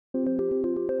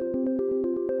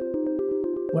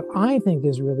What I think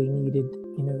is really needed,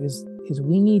 is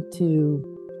we need to,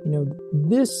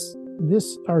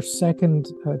 this our second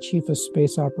chief of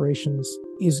space operations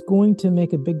is going to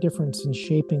make a big difference in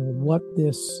shaping what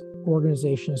this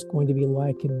organization is going to be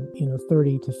like in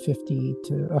 30 to 50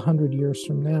 to 100 years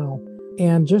from now.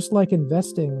 And just like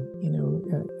investing,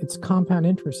 it's compound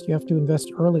interest. You have to invest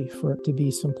early for it to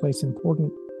be someplace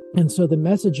important. And so the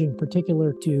messaging,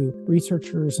 particular to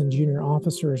researchers and junior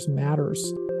officers,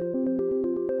 matters.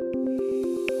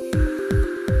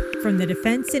 From the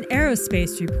Defense and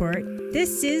Aerospace Report,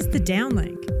 this is The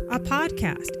Downlink, a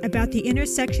podcast about the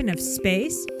intersection of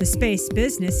space, the space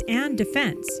business, and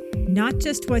defense. Not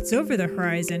just what's over the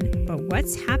horizon, but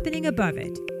what's happening above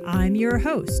it. I'm your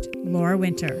host, Laura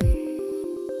Winter.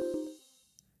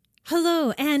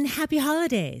 Hello and happy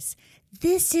holidays.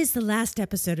 This is the last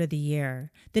episode of the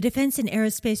year. The Defense and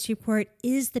Aerospace Report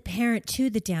is the parent to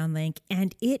the Downlink,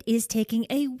 and it is taking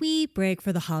a wee break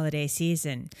for the holiday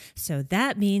season. So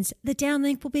that means the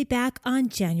Downlink will be back on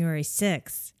January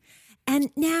 6th.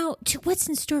 And now to what's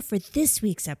in store for this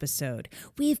week's episode.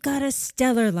 We've got a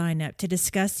stellar lineup to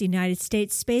discuss the United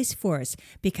States Space Force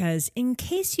because, in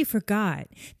case you forgot,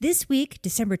 this week,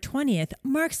 December 20th,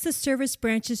 marks the service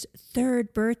branch's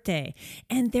third birthday,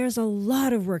 and there's a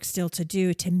lot of work still to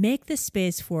do to make the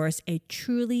Space Force a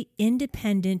truly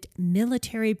independent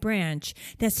military branch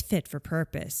that's fit for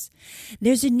purpose.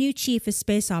 There's a new Chief of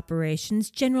Space Operations,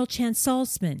 General Chan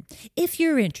Salzman. If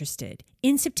you're interested,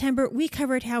 in September, we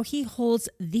covered how he holds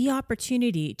the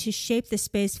opportunity to shape the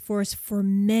Space Force for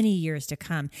many years to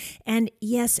come. And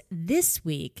yes, this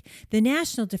week, the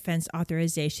National Defense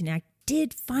Authorization Act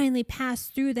did finally pass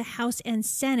through the House and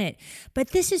Senate, but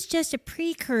this is just a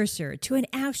precursor to an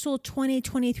actual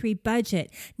 2023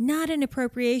 budget, not an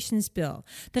appropriations bill.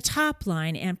 The top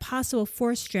line and possible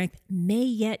force strength may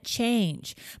yet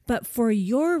change, but for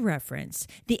your reference,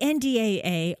 the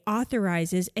NDAA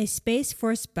authorizes a Space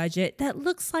Force budget that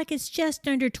looks like it's just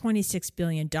under $26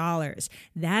 billion.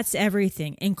 That's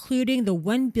everything, including the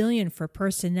 $1 billion for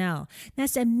personnel.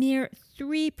 That's a mere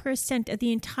 3% of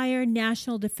the entire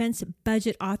national defense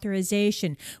budget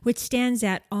authorization, which stands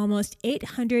at almost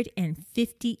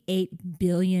 $858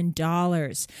 billion.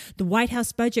 The White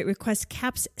House budget request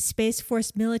caps Space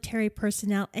Force military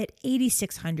personnel at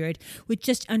 8,600, with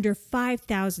just under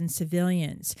 5,000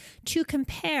 civilians. To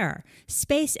compare,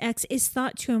 SpaceX is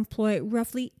thought to employ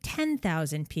roughly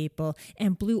 10,000 people,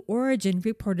 and Blue Origin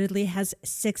reportedly has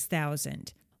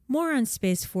 6,000. More on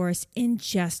Space Force in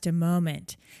just a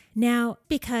moment. Now,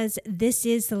 because this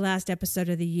is the last episode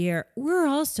of the year, we're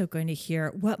also going to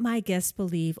hear what my guests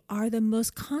believe are the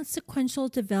most consequential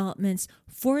developments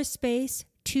for space,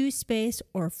 to space,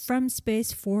 or from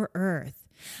space for Earth.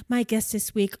 My guests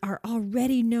this week are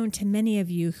already known to many of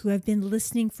you who have been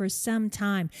listening for some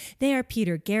time. They are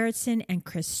Peter Garretson and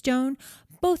Chris Stone.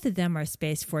 Both of them are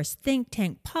Space Force think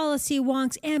tank policy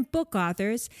wonks and book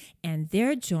authors, and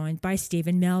they're joined by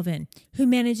Stephen Melvin, who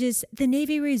manages the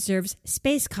Navy Reserve's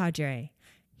Space Cadre.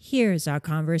 Here's our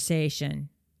conversation.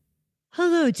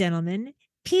 Hello, gentlemen.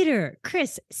 Peter,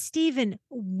 Chris, Stephen,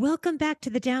 welcome back to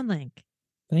the Downlink.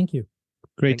 Thank you.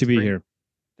 Great to be here.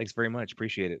 Thanks very much.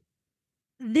 Appreciate it.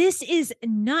 This is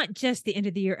not just the end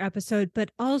of the year episode, but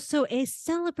also a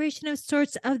celebration of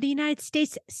sorts of the United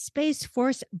States Space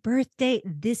Force birthday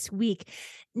this week.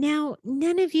 Now,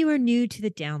 none of you are new to the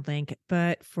Downlink,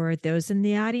 but for those in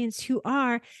the audience who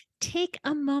are, take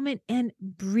a moment and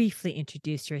briefly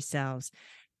introduce yourselves.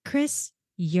 Chris,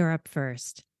 you're up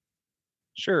first.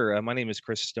 Sure. My name is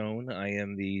Chris Stone. I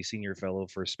am the Senior Fellow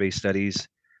for Space Studies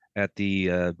at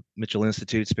the Mitchell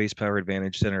Institute Space Power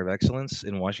Advantage Center of Excellence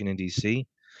in Washington, D.C.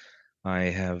 I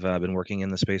have been working in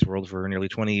the space world for nearly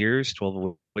 20 years, 12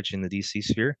 of which in the D.C.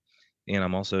 sphere. And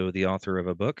I'm also the author of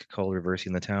a book called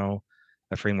Reversing the Tau,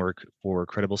 a framework for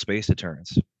credible space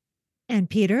deterrence. And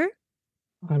Peter?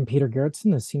 I'm Peter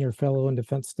Garretson, a Senior Fellow in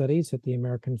Defense Studies at the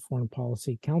American Foreign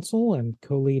Policy Council and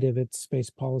co-lead of its Space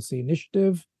Policy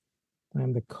Initiative.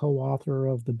 I'm the co-author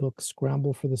of the book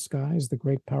Scramble for the Skies, the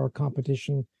Great Power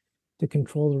Competition to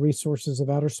Control the Resources of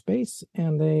Outer Space,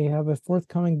 and they have a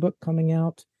forthcoming book coming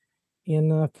out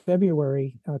in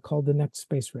February called The Next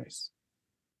Space Race.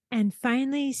 And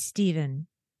finally, Stephen.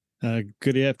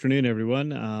 Good afternoon,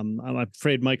 everyone. I'm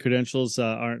afraid my credentials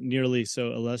aren't nearly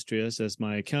so illustrious as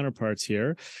my counterparts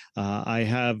here. I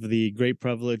have the great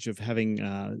privilege of having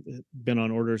been on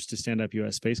orders to stand up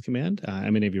U.S. Space Command.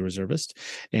 I'm a Navy reservist,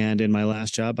 and in my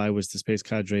last job, I was the Space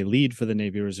Cadre lead for the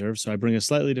Navy Reserve, so I bring a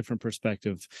slightly different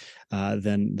perspective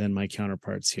than my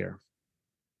counterparts here.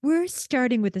 We're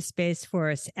starting with the Space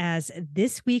Force as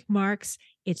this week marks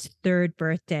its third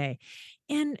birthday.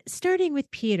 And starting with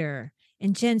Peter,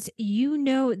 And gents, you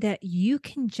know that you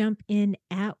can jump in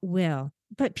at will.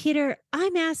 But Peter,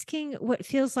 I'm asking what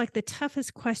feels like the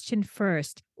toughest question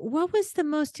first. What was the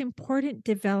most important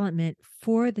development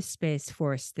for the Space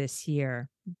Force this year?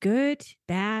 Good,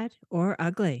 bad, or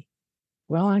ugly?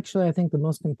 Well, actually, I think the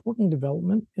most important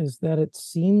development is that it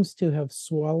seems to have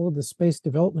swallowed the Space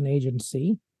Development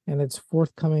Agency and its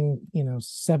forthcoming,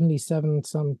 77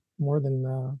 some more than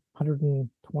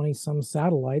 120 some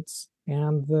satellites,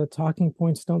 and the talking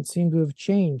points don't seem to have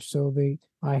changed. So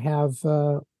I have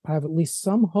at least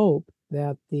some hope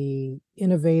that the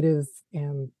innovative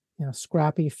and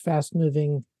scrappy,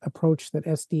 fast-moving approach that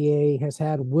SDA has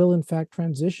had will in fact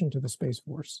transition to the Space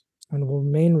Force and will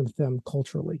remain with them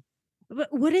culturally.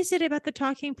 But what is it about the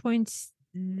talking points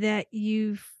that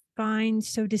you find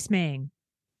so dismaying?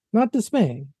 Not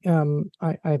dismaying.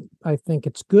 I think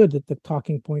it's good that the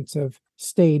talking points have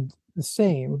stayed the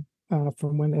same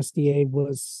from when SDA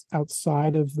was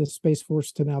outside of the Space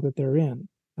Force to now that they're in.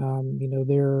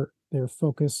 Their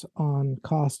focus on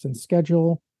cost and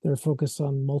schedule, their focus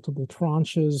on multiple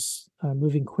tranches,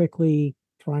 moving quickly,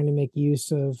 trying to make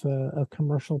use of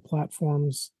commercial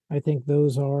platforms. I think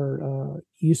those are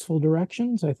useful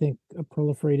directions. I think a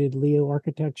proliferated LEO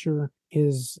architecture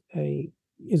is a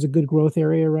good growth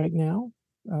area right now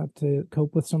to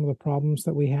cope with some of the problems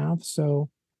that we have. So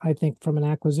I think from an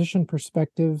acquisition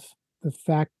perspective, the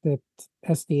fact that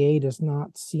SDA does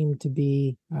not seem to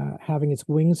be having its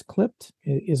wings clipped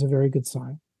is a very good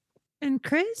sign. And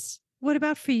Chris, what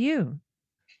about for you?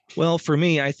 Well, for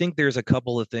me, I think there's a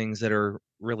couple of things that are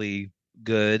really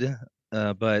good,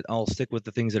 but I'll stick with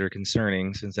the things that are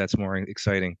concerning since that's more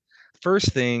exciting.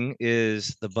 First thing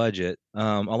is the budget.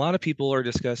 A lot of people are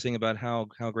discussing about how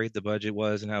great the budget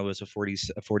was and how it was a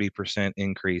 40%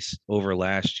 increase over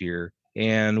last year.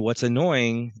 And what's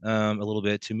annoying a little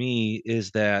bit to me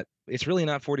is that it's really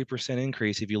not 40%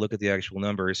 increase if you look at the actual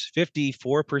numbers.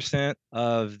 54%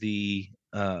 of the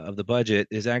budget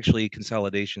is actually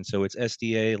consolidation. So it's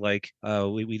SDA, like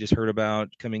we just heard about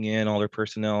coming in, all their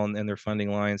personnel and their funding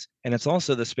lines. And it's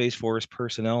also the Space Force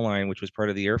personnel line, which was part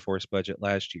of the Air Force budget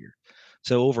last year.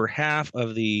 So over half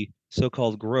of the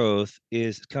so-called growth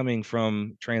is coming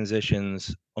from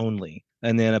transitions only.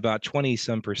 And then about 20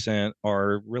 some percent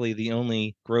are really the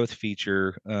only growth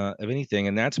feature of anything.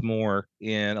 And that's more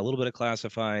in a little bit of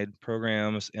classified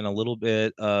programs and a little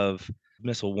bit of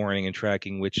missile warning and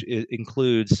tracking, which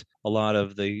includes a lot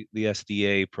of the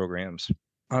SDA programs.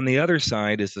 On the other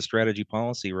side is the strategy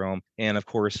policy realm. And of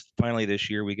course, finally this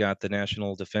year, we got the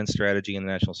National Defense Strategy and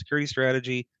the National Security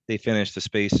Strategy. They finished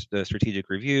the strategic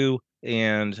review.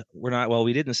 And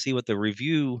we didn't see what the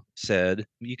review said.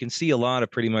 You can see a lot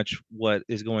of pretty much what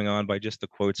is going on by just the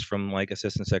quotes from like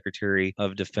Assistant Secretary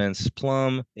of Defense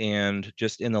Plum and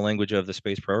just in the language of the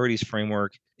Space Priorities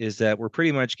Framework is that we're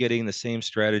pretty much getting the same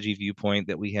strategy viewpoint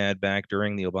that we had back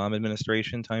during the Obama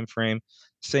administration timeframe.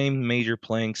 Same major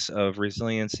planks of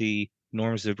resiliency,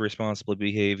 norms of responsible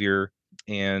behavior,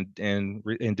 and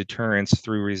deterrence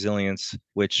through resilience,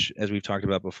 which, as we've talked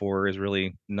about before, is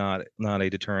really not a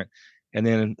deterrent. And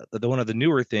then one of the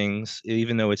newer things,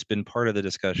 even though it's been part of the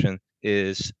discussion,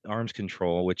 is arms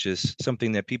control, which is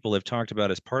something that people have talked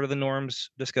about as part of the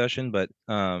norms discussion. But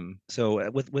so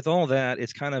with all that,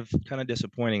 it's kind of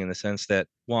disappointing in the sense that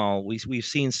while we've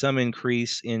seen some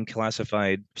increase in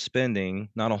classified spending,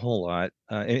 not a whole lot.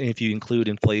 And if you include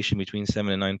inflation between 7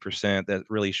 and 9%, that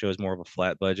really shows more of a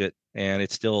flat budget, and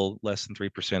it's still less than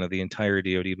 3% of the entire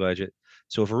DoD budget.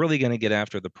 So if we're really going to get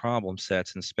after the problem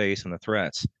sets in space and the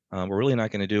threats, we're really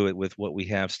not going to do it with what we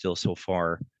have still so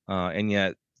far. And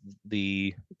yet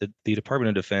the Department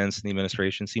of Defense and the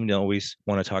administration seem to always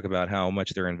want to talk about how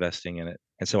much they're investing in it.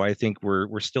 And so I think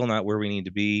we're still not where we need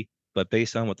to be, but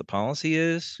based on what the policy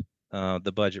is,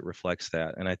 the budget reflects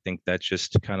that. And I think that's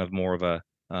just kind of more of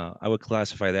I would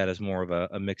classify that as more of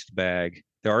a mixed bag.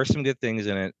 There are some good things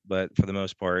in it, but for the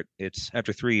most part, it's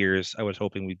after 3 years, I was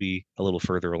hoping we'd be a little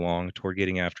further along toward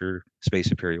getting after space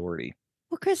superiority.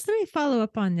 Well, Chris, let me follow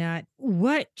up on that.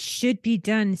 What should be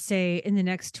done, say, in the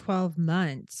next 12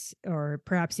 months or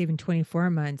perhaps even 24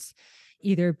 months,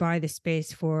 either by the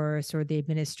Space Force or the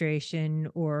administration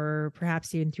or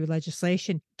perhaps even through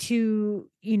legislation to,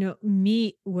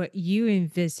 meet what you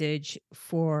envisage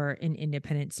for an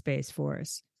independent Space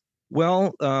Force?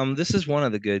 Well, this is one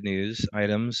of the good news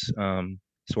items,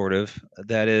 sort of.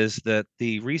 That is that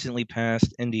the recently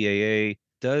passed NDAA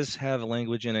does have a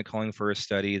language in it calling for a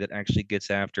study that actually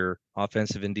gets after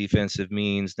offensive and defensive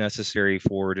means necessary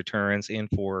for deterrence and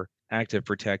for active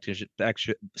protect and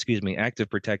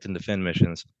defend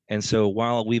missions. And so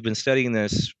while we've been studying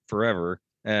this forever,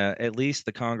 at least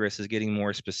the Congress is getting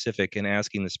more specific and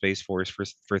asking the Space Force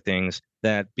for things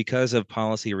that, because of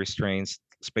policy restraints,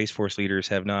 Space Force leaders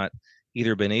have not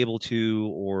either been able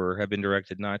to or have been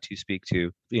directed not to speak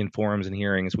to in forums and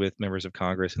hearings with members of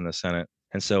Congress and the Senate.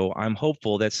 And so I'm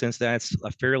hopeful that, since that's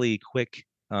a fairly quick,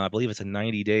 I believe it's a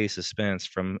 90-day suspense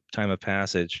from time of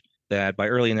passage, that by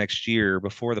early next year,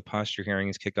 before the posture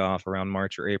hearings kick off around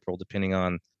March or April, depending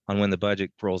on when the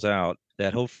budget rolls out,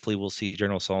 that hopefully we'll see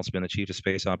General Saltzman, the Chief of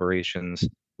Space Operations,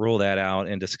 roll that out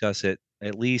and discuss it,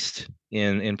 at least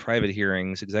in private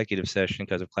hearings, executive session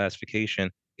because of classification,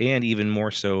 and even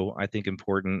more so, I think,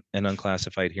 important, an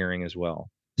unclassified hearing as well.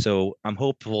 So I'm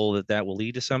hopeful that that will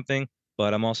lead to something,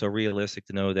 but I'm also realistic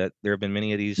to know that there have been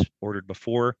many of these ordered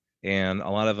before, and a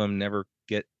lot of them never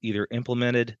get either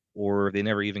implemented or they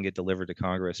never even get delivered to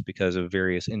Congress because of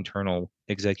various internal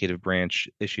executive branch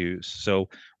issues. So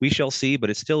we shall see, but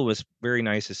it still was very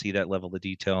nice to see that level of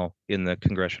detail in the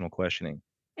congressional questioning.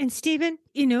 And Stephen,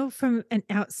 from an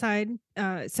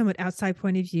somewhat outside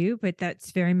point of view, but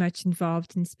that's very much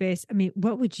involved in space. I mean,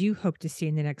 what would you hope to see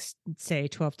in the next, say,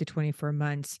 12 to 24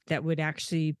 months that would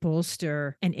actually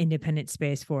bolster an independent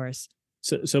Space Force?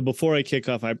 So before I kick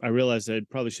off, I realized I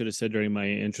probably should have said during my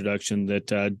introduction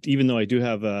that even though I do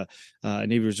have a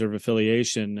Navy Reserve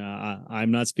affiliation, I'm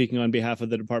not speaking on behalf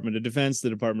of the Department of Defense, the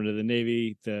Department of the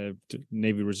Navy, the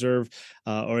Navy Reserve,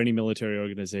 or any military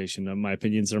organization. My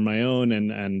opinions are my own,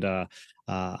 and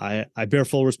I bear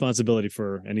full responsibility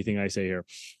for anything I say here.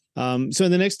 So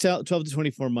in the next 12 to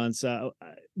 24 months,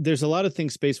 there's a lot of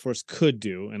things Space Force could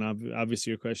do. And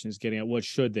obviously your question is getting at what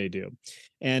should they do?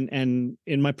 And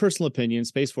in my personal opinion,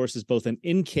 Space Force is both an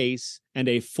in case and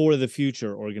a for the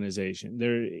future organization.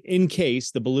 They're in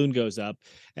case the balloon goes up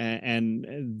and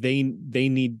they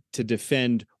need to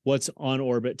defend what's on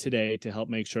orbit today to help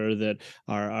make sure that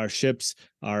our ships,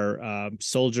 our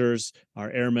soldiers, our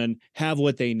airmen have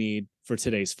what they need for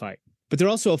today's fight. But they're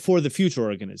also a for the future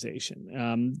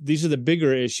organization. These are the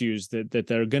bigger issues that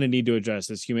they're going to need to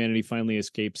address as humanity finally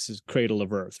escapes the cradle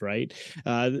of Earth, right?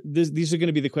 These are going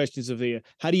to be the questions of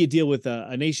how do you deal with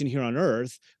a nation here on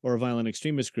Earth or a violent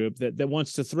extremist group that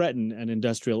wants to threaten an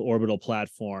industrial orbital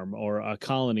platform or a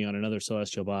colony on another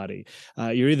celestial body?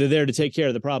 You're either there to take care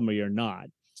of the problem or you're not.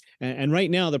 And right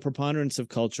now, the preponderance of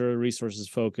culture, resources,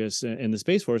 focus in the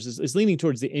Space Force is leaning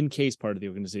towards the in-case part of the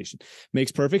organization.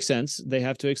 Makes perfect sense. They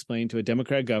have to explain to a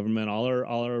Democrat government, all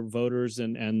our voters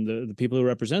and the people who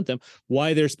represent them,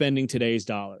 why they're spending today's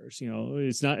dollars.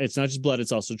 It's not just blood;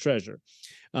 it's also treasure.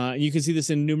 You can see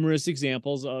this in numerous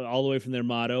examples, all the way from their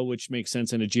motto, which makes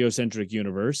sense in a geocentric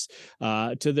universe,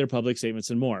 to their public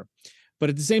statements and more. But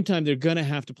at the same time, they're going to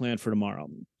have to plan for tomorrow.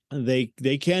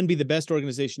 They can be the best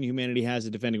organization humanity has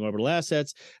at defending orbital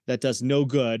assets. That does no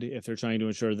good if they're trying to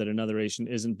ensure that another nation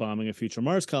isn't bombing a future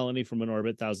Mars colony from an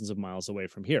orbit thousands of miles away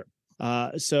from here.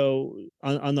 So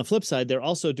on the flip side, they're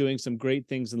also doing some great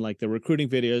things in like the recruiting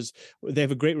videos. They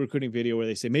have a great recruiting video where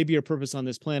they say, maybe your purpose on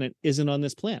this planet isn't on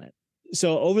this planet.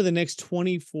 So over the next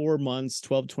 12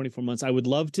 to 24 months, I would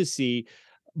love to see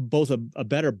both a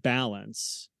better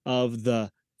balance of the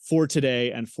for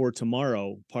today and for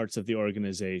tomorrow parts of the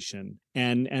organization,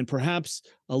 and perhaps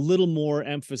a little more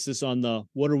emphasis on the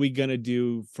what are we going to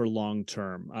do for long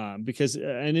term, because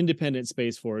an independent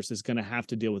Space Force is going to have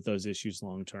to deal with those issues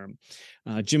long term.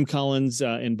 Jim Collins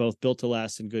in both Built to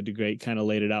Last and Good to Great kind of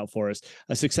laid it out for us.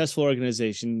 A successful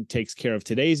organization takes care of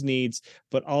today's needs,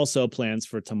 but also plans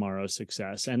for tomorrow's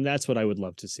success, and that's what I would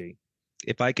love to see.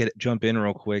 If I could jump in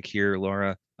real quick here,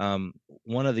 Laura,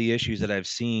 one of the issues that I've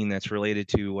seen that's related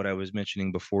to what I was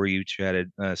mentioning before you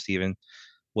chatted, Stephen,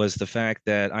 was the fact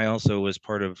that I also was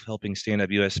part of helping stand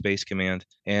up U.S. Space Command.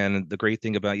 And the great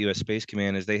thing about U.S. Space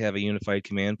Command is they have a unified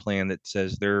command plan that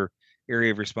says their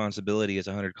area of responsibility is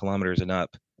 100 kilometers and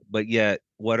up. But yet,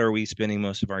 what are we spending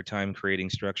most of our time creating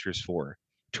structures for?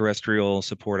 Terrestrial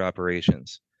support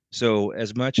operations. So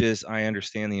as much as I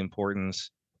understand the importance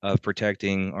of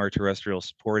protecting our terrestrial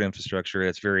support infrastructure,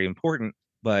 that's very important,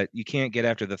 but you can't get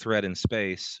after the threat in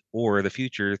space or the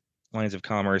future lines of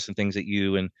commerce and things that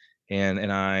you and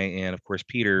I and of course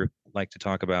Peter like to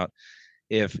talk about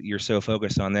if you're so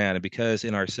focused on that. And because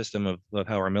in our system of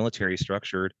how our military is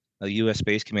structured, a U.S.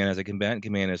 Space Command as a combatant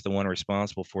command is the one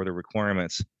responsible for the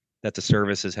requirements that the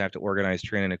services have to organize,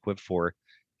 train, and equip for.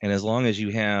 And as long as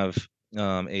you have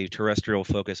a terrestrial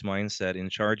focused mindset in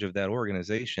charge of that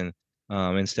organization,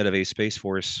 instead of a Space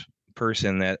Force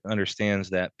person that understands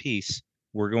that piece,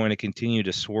 we're going to continue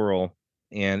to swirl.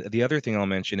 And the other thing I'll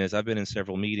mention is I've been in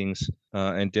several meetings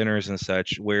and dinners and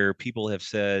such where people have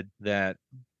said that,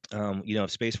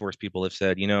 Space Force people have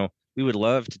said, we would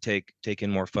love to take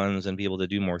in more funds and be able to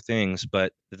do more things,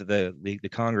 but the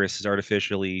Congress has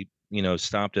artificially,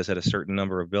 stopped us at a certain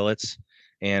number of billets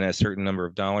and a certain number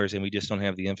of dollars, and we just don't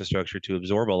have the infrastructure to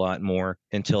absorb a lot more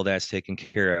until that's taken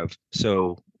care of.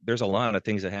 So there's a lot of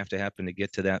things that have to happen to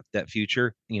get to that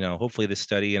future. Hopefully this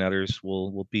study and others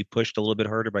will be pushed a little bit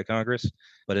harder by Congress,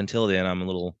 but until then, I'm a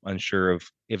little unsure of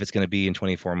if it's going to be in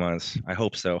 24 months. I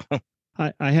hope so.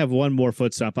 I have one more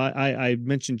foot stop. I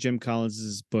mentioned Jim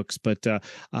Collins's books, but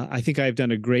I think I've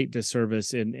done a great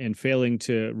disservice in failing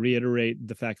to reiterate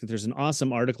the fact that there's an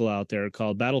awesome article out there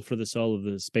called "Battle for the Soul of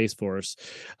the Space Force,"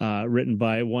 written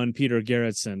by one Peter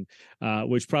Garretson,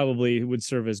 which probably would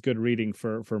serve as good reading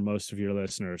for most of your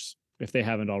listeners if they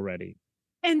haven't already.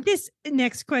 And this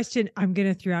next question I'm going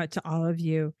to throw out to all of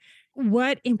you.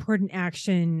 What important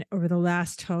action over the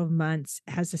last 12 months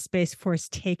has the Space Force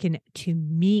taken to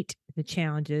meet the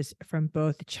challenges from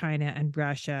both China and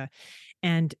Russia,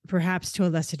 and perhaps to a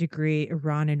lesser degree,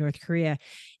 Iran and North Korea?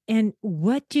 And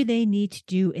what do they need to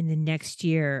do in the next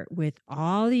year with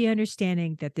all the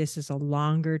understanding that this is a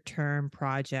longer term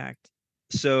project?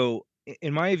 So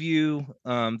in my view,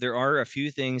 there are a few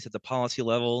things at the policy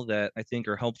level that I think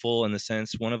are helpful in the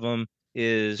sense. One of them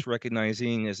is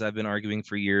recognizing, as I've been arguing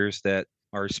for years, that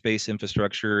our space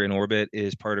infrastructure in orbit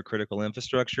is part of critical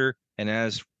infrastructure, and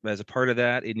as a part of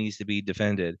that, it needs to be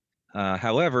defended.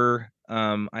 However,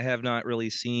 I have not really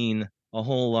seen a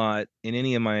whole lot in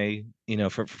any of my,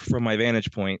 from my vantage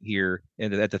point here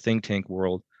at the think tank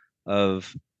world,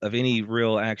 of any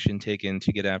real action taken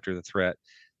to get after the threat.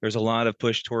 There's a lot of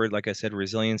push toward, like I said,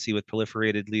 resiliency with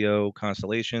proliferated LEO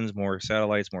constellations, more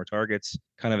satellites, more targets,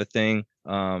 kind of a thing.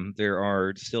 There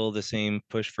are still the same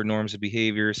push for norms of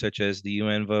behavior, such as the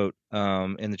UN vote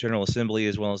in the General Assembly,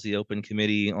 as well as the Open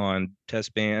Committee on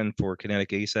Test Ban for Kinetic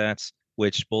ASATs,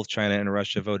 which both China and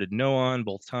Russia voted no on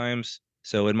both times.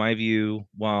 So in my view,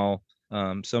 while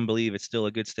some believe it's still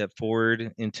a good step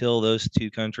forward, until those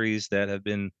two countries that have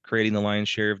been creating the lion's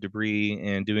share of debris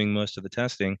and doing most of the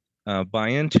testing buy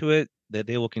into it, that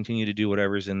they will continue to do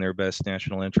whatever's in their best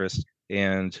national interest.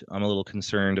 And I'm a little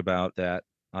concerned about that,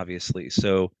 obviously.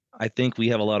 So I think we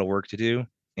have a lot of work to do.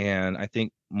 And I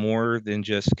think more than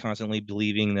just constantly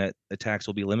believing that attacks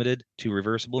will be limited to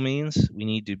reversible means, we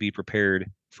need to be prepared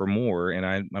for more. And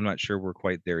I'm not sure we're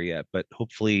quite there yet, but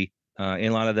hopefully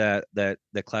in a lot of that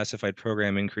classified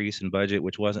program increase in budget,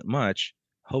 which wasn't much,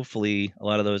 hopefully a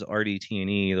lot of those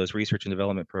RDT&E, those research and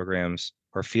development programs,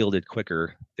 are fielded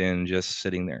quicker than just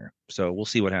sitting there. So we'll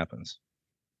see what happens.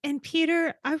 And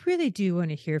Peter, I really do want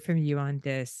to hear from you on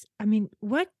this. I mean,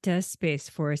 what does Space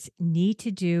Force need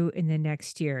to do in the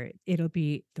next year? It'll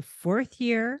be the fourth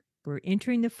year. We're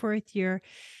entering the fourth year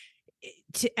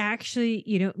to actually,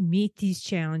 meet these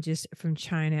challenges from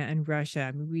China and Russia.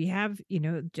 I mean, we have,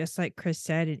 just like Chris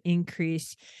said, an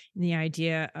increase in the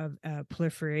idea of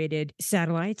proliferated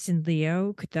satellites in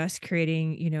LEO, thus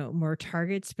creating, more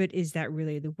targets. But is that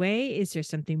really the way? Is there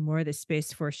something more the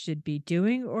Space Force should be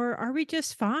doing, or are we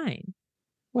just fine?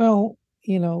 Well,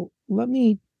 let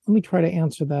me try to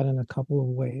answer that in a couple of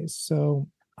ways. So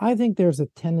I think there's a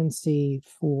tendency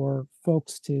for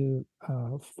folks to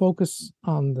focus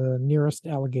on the nearest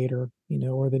alligator,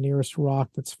 or the nearest rock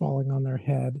that's falling on their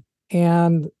head.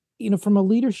 And, from a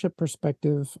leadership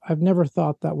perspective, I've never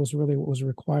thought that was really what was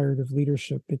required of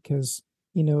leadership, because,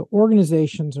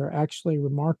 organizations are actually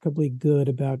remarkably good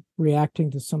about reacting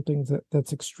to something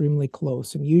that's extremely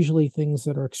close. And usually things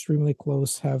that are extremely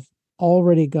close have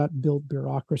already got built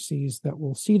bureaucracies that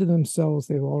will see to themselves.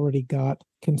 They've already got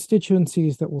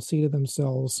constituencies that will see to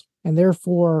themselves. And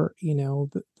therefore,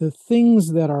 the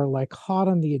things that are like hot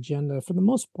on the agenda, for the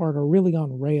most part, are really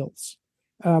on rails.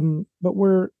 But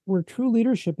where true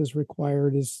leadership is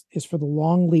required is for the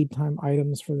long lead time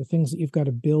items, for the things that you've got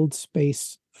to build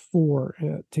space for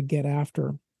to get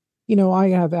after. I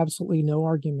have absolutely no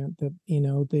argument that,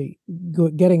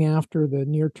 getting after the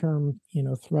near-term,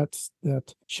 threats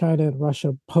that China and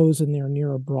Russia pose in their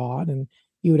near abroad. And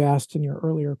you had asked in your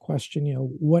earlier question,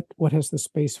 what has the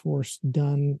Space Force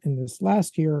done in this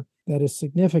last year that is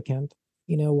significant?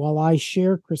 While I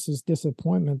share Chris's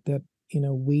disappointment that,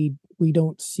 we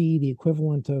don't see the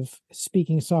equivalent of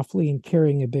speaking softly and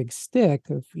carrying a big stick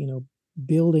of,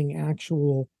 building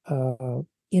actual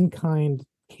in-kind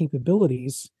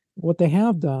capabilities. What they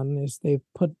have done is they've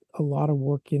put a lot of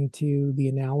work into the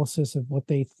analysis of what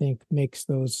they think makes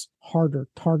those harder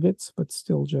targets, but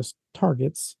still just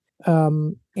targets.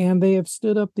 And they have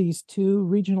stood up these two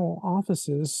regional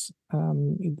offices,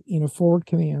 forward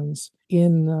commands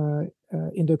in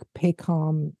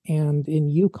INDOPACOM and in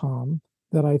EUCOM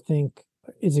that I think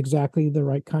is exactly the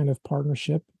right kind of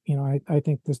partnership. I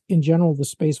think this, in general, the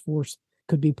Space Force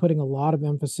could be putting a lot of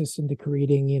emphasis into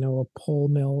creating, a pole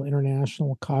mill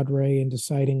international cadre and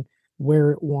deciding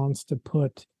where it wants to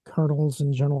put colonels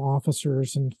and general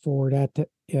officers and forward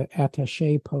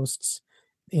attache posts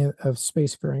of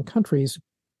spacefaring countries.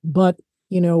 But,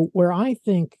 where I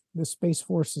think the Space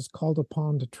Force is called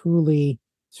upon to truly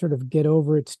sort of get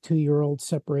over its 2-year-old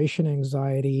separation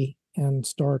anxiety and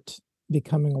start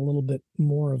becoming a little bit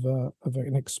more of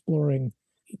an exploring,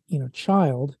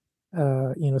 child,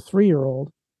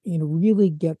 3-year-old, really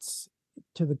gets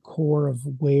to the core of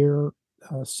where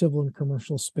civil and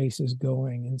commercial space is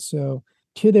going. And so,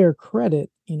 to their credit,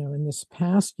 in this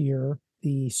past year,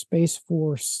 the Space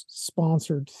Force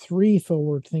sponsored 3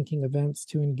 forward-thinking events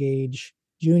to engage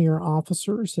junior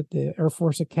officers at the Air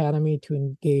Force Academy, to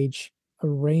engage a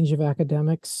range of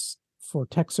academics for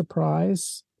Tech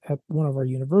Surprise at one of our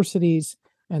universities,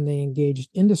 and they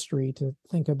engaged industry to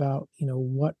think about,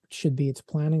 what should be its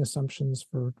planning assumptions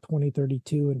for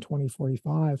 2032 and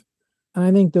 2045. And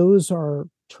I think those are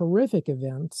terrific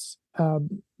events,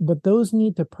 but those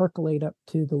need to percolate up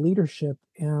to the leadership.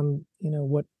 And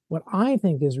what I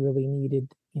think is really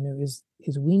needed, is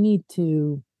we need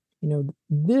to,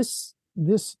 this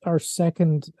our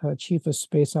second chief of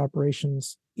space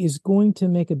operations is going to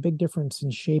make a big difference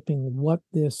in shaping what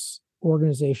this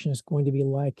organization is going to be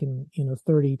like in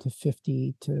 30 to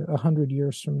 50 to 100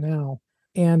 years from now.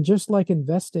 And just like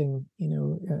investing,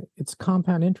 it's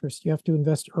compound interest. You have to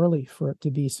invest early for it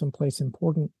to be someplace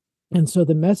important. And so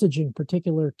the messaging,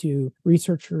 particular to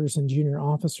researchers and junior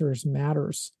officers,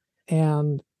 matters.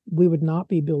 And we would not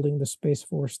be building the Space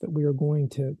Force that we are going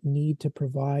to need to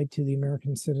provide to the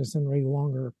American citizenry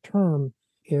longer term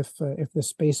if the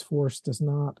Space Force does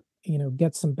not,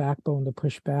 get some backbone to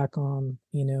push back on,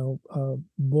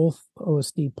 both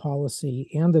OSD policy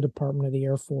and the Department of the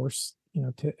Air Force,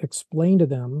 to explain to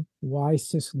them why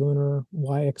cislunar,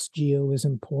 why XGEO is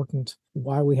important,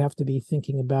 why we have to be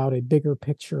thinking about a bigger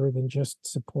picture than just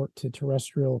support to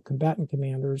terrestrial combatant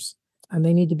commanders. And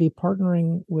they need to be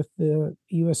partnering with the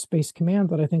U.S. Space Command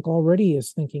that I think already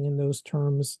is thinking in those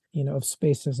terms, of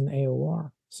space as an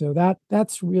AOR. So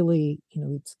that's really,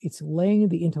 it's laying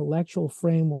the intellectual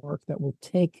framework that will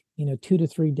take, 2 to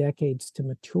 3 decades to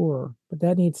mature. But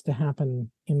that needs to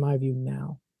happen, in my view,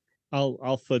 now.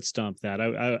 I'll foot stomp that.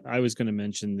 I was going to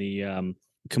mention the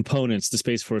components, the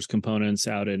Space Force components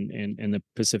out in the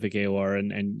Pacific AOR,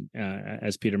 and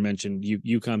as Peter mentioned,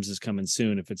 UCOMS is coming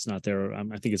soon. If it's not there, I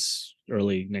think it's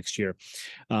early next year.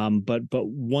 But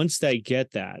once they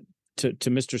get that, to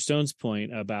Mr. Stone's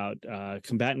point about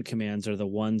combatant commands are the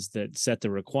ones that set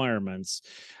the requirements.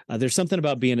 There's something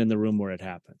about being in the room where it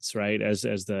happens, right? As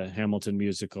the Hamilton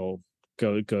musical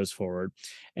goes forward,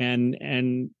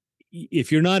 and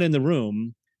if you're not in the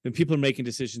room, then people are making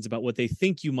decisions about what they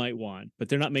think you might want, but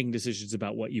they're not making decisions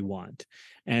about what you want.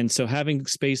 And so having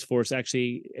Space Force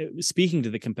actually speaking to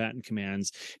the combatant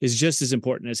commands is just as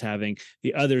important as having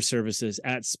the other services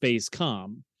at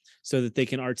Spacecom, so that they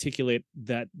can articulate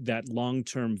that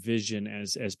long-term vision,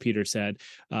 as Peter said,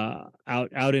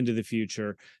 out into the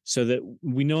future, so that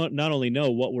we not only know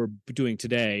what we're doing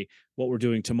today, what we're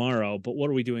doing tomorrow, but what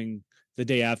are we doing the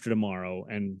day after tomorrow,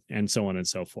 and so on and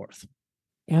so forth.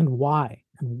 And why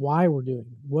we're doing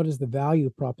it. What is the value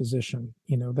proposition?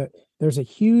 That there's a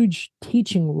huge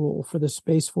teaching rule for the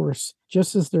Space Force,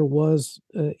 just as there was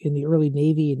in the early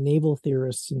Navy and naval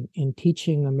theorists in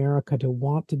teaching America to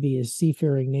want to be a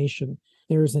seafaring nation.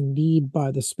 There is a need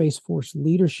by the Space Force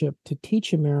leadership to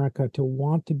teach America to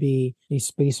want to be a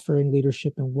spacefaring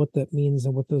leadership, and what that means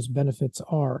and what those benefits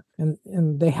are. And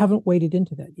they haven't waded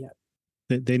into that yet.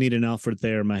 They need an Alfred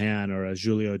Thayer Mahan or a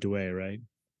Julio Douay, right?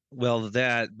 Well,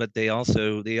 but they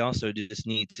also just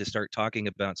need to start talking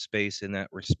about space in that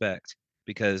respect,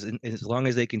 because as long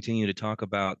as they continue to talk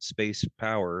about space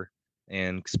power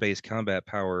and space combat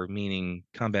power, meaning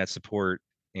combat support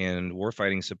and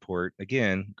warfighting support,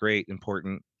 again, great,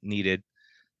 important, needed.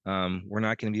 We're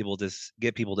not going to be able to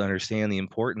get people to understand the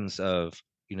importance of,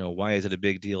 why is it a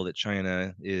big deal that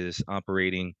China is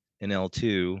operating an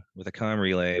L2 with a comm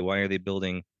relay? Why are they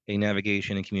building a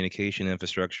navigation and communication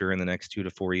infrastructure in the next 2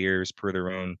 to 4 years per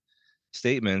their own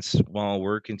statements, while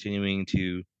we're continuing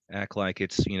to act like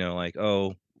it's, like,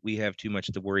 oh, we have too much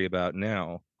to worry about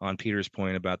now, on Peter's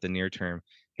point about the near term.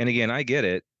 And again, I get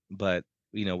it, but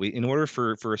in order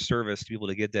for a service to be able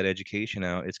to get that education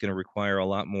out, it's going to require a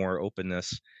lot more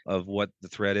openness of what the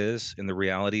threat is and the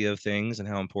reality of things and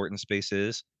how important space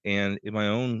is. And in my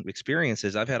own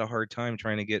experiences, I've had a hard time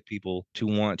trying to get people to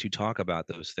want to talk about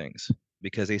those things.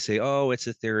 because they say, oh, it's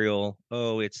ethereal,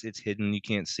 oh, it's hidden, you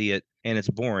can't see it, and it's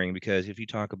boring. Because if you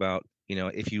talk about,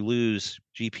 if you lose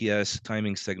GPS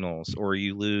timing signals or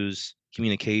you lose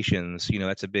communications,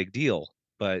 that's a big deal.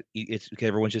 But it's okay,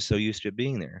 everyone's just so used to it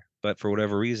being there. But for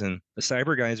whatever reason, the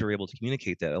cyber guys are able to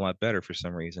communicate that a lot better for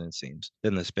some reason, it seems,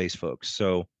 than the space folks.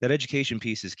 So that education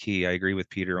piece is key. I agree with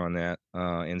Peter on that,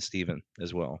 and Stephen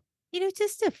as well.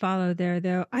 Just to follow there,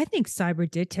 though, I think cyber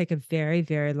did take a very,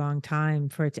 very long time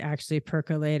for it to actually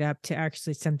percolate up to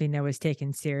actually something that was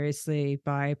taken seriously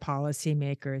by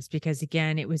policymakers, because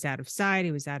again, it was out of sight,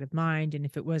 it was out of mind. And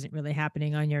if it wasn't really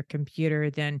happening on your computer,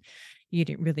 then you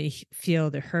didn't really feel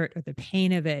the hurt or the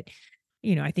pain of it.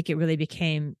 I think it really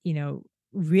became,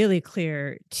 really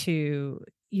clear to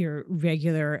your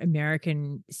regular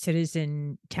American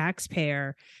citizen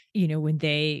taxpayer, when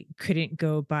they couldn't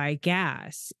go buy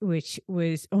gas, which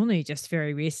was only just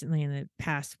very recently in the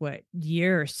past,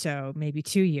 year or so, maybe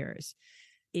 2 years.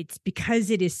 It's because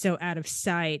it is so out of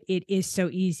sight. It is so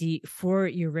easy for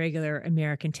your regular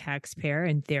American taxpayer,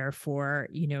 and therefore,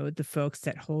 the folks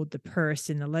that hold the purse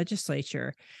in the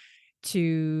legislature,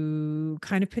 to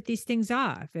kind of put these things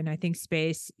off. And I think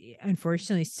space,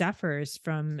 unfortunately, suffers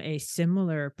from a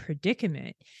similar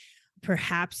predicament.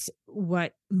 Perhaps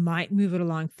what might move it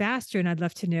along faster, and I'd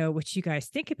love to know what you guys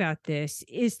think about this,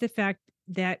 is the fact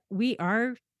that we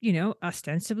are,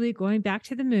 ostensibly going back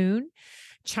to the moon.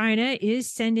 China is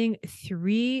sending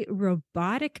 3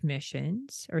 robotic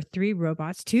missions, or 3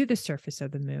 robots, to the surface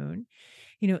of the moon.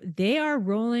 They are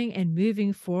rolling and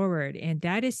moving forward, and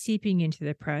that is seeping into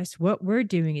the press. What we're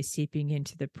doing is seeping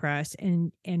into the press,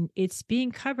 and it's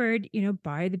being covered,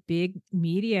 by the big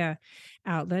media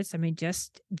outlets. I mean,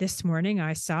 just this morning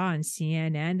I saw on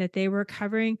CNN that they were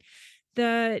covering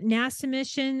the NASA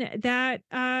mission that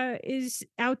is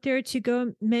out there to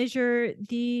go measure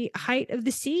the height of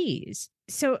the seas.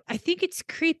 So I think it's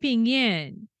creeping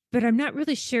in, but I'm not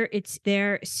really sure it's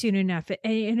there soon enough.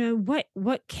 And,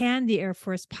 what can the Air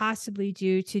Force possibly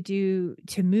do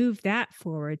to move that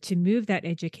forward, to move that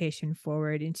education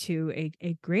forward into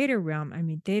a greater realm? I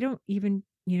mean, they don't even,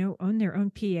 own their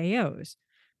own PAOs.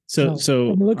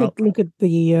 So look at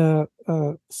the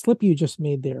slip you just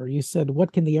made there. You said,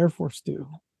 "What can the Air Force do?"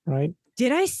 Right?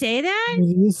 Did I say that?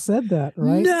 You said that,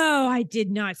 right? No, I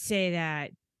did not say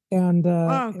that. And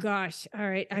oh gosh, all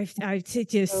right, I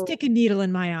just stick a needle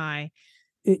in my eye.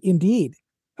 Indeed.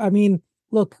 I mean,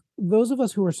 look, those of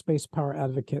us who are space power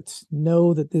advocates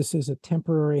know that this is a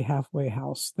temporary halfway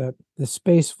house, that the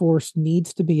Space Force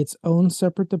needs to be its own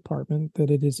separate department, that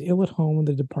it is ill at home in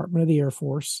the Department of the Air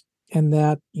Force, and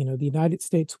that, the United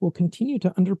States will continue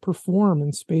to underperform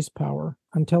in space power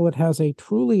until it has a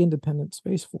truly independent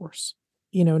Space Force.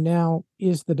 Now,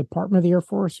 is the Department of the Air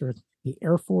Force or the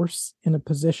Air Force in a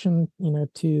position,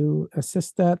 to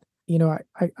assist that?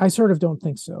 I sort of don't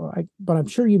think so. But I'm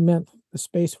sure you meant the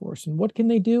Space Force. And what can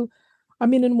they do? I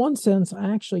mean, in one sense,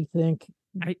 I actually think...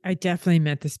 I definitely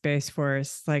meant the Space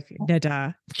Force, like,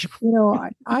 nada.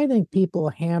 I think people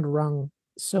hand-wrung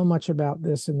so much about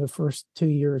this in the first 2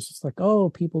 years. It's like, oh,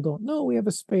 people don't know we have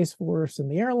a Space Force, and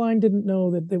the airline didn't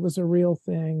know that it was a real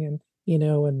thing. And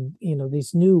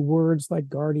these new words like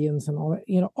guardians and all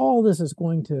that, all this is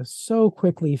going to so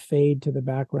quickly fade to the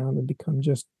background and become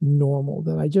just normal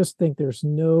that I just think there's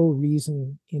no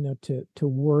reason, to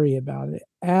worry about it.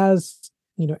 As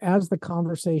the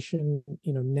conversation,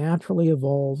 naturally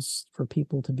evolves for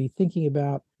people to be thinking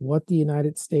about what the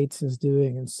United States is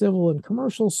doing in civil and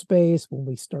commercial space, when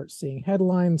we start seeing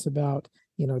headlines about,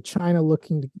 China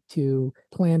looking to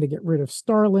plan to get rid of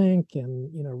Starlink,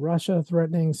 and, Russia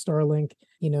threatening Starlink,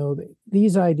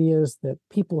 these ideas that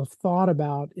people have thought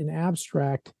about in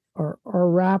abstract are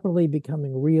rapidly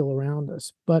becoming real around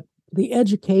us. But the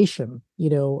education,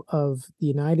 of the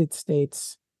United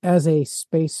States as a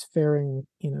spacefaring,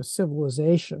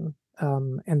 civilization,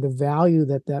 and the value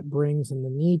that brings, and the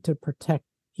need to protect,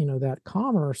 that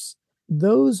commerce,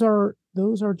 those are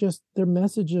just, they're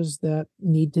messages that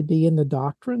need to be in the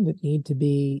doctrine, that need to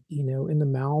be, in the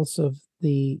mouths of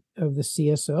the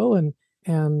CSO,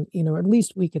 and at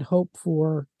least we could hope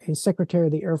for a Secretary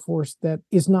of the Air Force that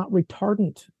is not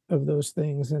retardant of those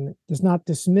things, and does not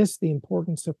dismiss the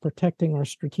importance of protecting our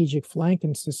strategic flank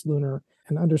in cislunar,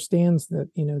 and understands that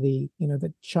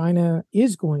that China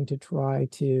is going to try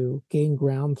to gain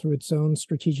ground through its own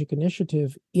strategic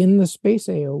initiative in the space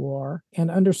AOR, and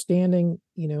understanding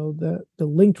the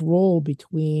linked role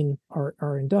between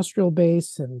our industrial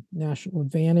base and national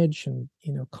advantage, and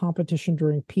competition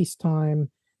during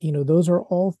peacetime. Those are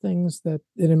all things that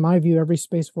in my view every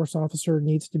Space Force officer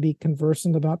needs to be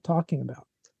conversant about talking about.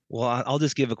 Well, I'll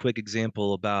just give a quick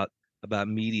example about about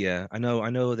media. I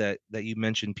know that you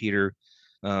mentioned, Peter,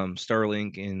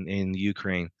 Starlink in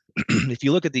Ukraine. If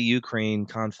you look at the Ukraine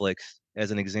conflict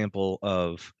as an example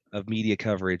of media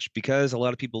coverage, because a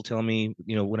lot of people tell me,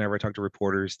 whenever I talk to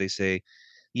reporters, they say,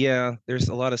 yeah, there's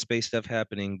a lot of space stuff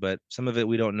happening, but some of it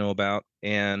we don't know about,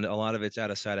 and a lot of it's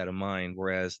out of sight, out of mind.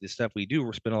 Whereas the stuff we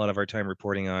do spend a lot of our time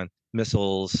reporting on,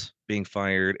 missiles being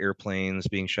fired, airplanes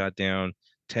being shot down,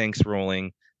 tanks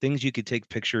rolling, things you could take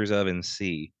pictures of and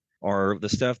see, are the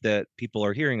stuff that people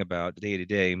are hearing about day to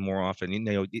day more often.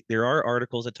 There are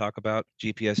articles that talk about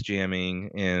GPS jamming,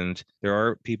 and there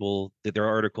are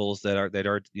articles that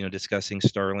are discussing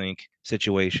Starlink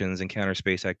situations and counter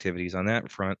space activities on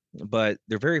that front, but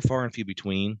they're very far and few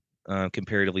between,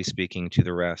 comparatively speaking, to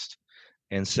the rest.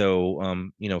 And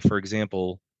so, for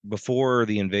example, before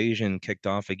the invasion kicked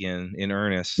off again in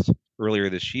earnest earlier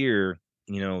this year,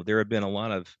 there have been a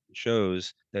lot of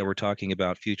shows that were talking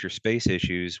about future space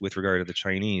issues with regard to the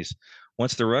Chinese.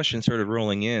 Once the Russians started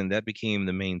rolling in, that became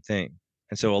the main thing.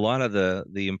 And so a lot of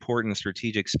the important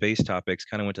strategic space topics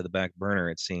kind of went to the back burner,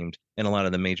 it seemed, in a lot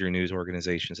of the major news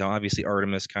organizations. Now, obviously,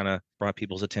 Artemis kind of brought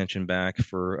people's attention back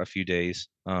for a few days.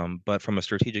 But from a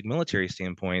strategic military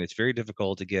standpoint, it's very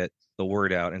difficult to get the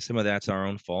word out. And some of that's our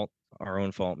own fault. Our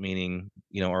own fault, meaning,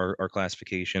 our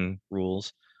classification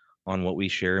rules on what we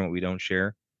share and what we don't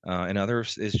share. And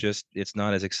others is just, it's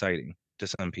not as exciting to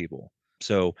some people.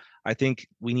 So I think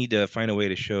we need to find a way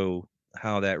to show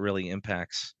how that really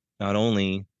impacts not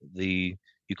only the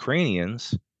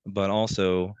Ukrainians, but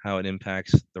also how it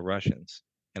impacts the Russians.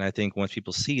 And I think once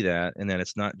people see that, and that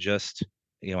it's not just,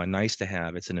 a nice to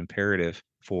have, it's an imperative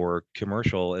for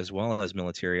commercial as well as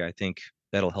military, I think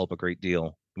that'll help a great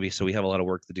deal. So we have a lot of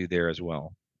work to do there as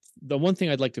well. The one thing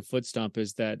I'd like to foot stomp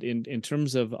is that in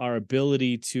terms of our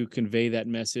ability to convey that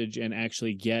message and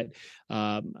actually get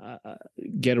a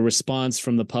response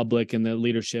from the public and the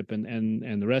leadership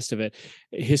and the rest of it,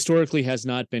 historically has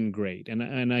not been great.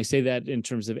 And I say that in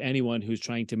terms of anyone who's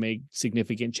trying to make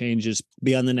significant changes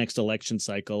beyond the next election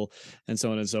cycle and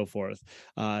so on and so forth.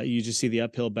 You just see the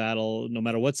uphill battle, no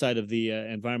matter what side of the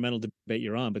environmental debate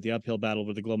you're on, but the uphill battle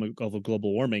with the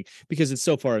global warming, because it's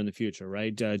so far in the future,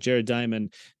 right? Jared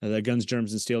Diamond, the Guns,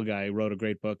 Germs, and Steel guy, wrote a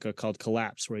great book called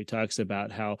Collapse, where he talks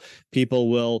about how people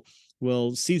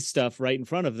will see stuff right in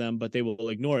front of them, but they will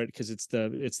ignore it because it's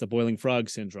the boiling frog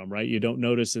syndrome, right? You don't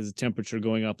notice the temperature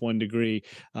going up 1 degree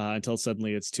until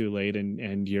suddenly it's too late,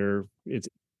 and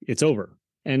it's over.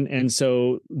 And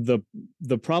so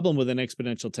the problem with an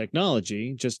exponential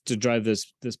technology, just to drive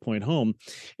this point home,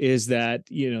 is that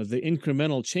the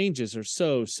incremental changes are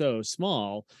so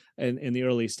small in the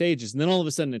early stages, and then all of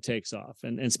a sudden it takes off.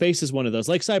 And space is one of those,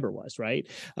 like cyber was, right?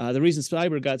 The reason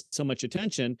cyber got so much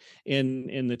attention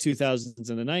in the 2000s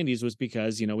and the 90s was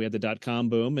because we had the dot-com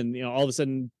boom, and all of a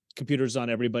sudden computers on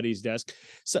everybody's desk.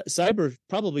 Cyber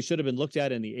probably should have been looked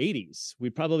at in the 80s.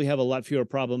 We'd probably have a lot fewer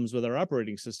problems with our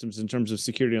operating systems in terms of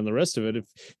security and the rest of it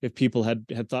if people had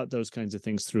thought those kinds of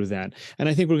things through then. And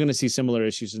I think we're going to see similar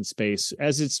issues in space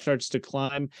as it starts to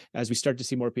climb, as we start to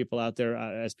see more people out there,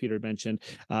 as Peter mentioned,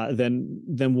 then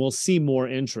we'll see more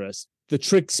interest. The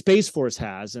trick Space Force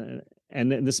has, and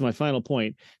this is my final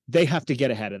point, they have to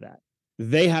get ahead of that.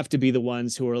 They have to be the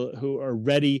ones who are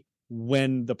ready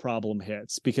when the problem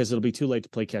hits, because it'll be too late to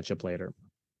play catch up later.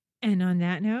 And on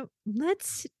that note,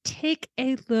 let's take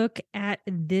a look at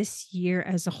this year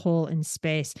as a whole in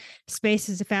space. Space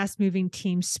is a fast-moving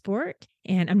team sport,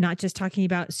 and I'm not just talking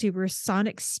about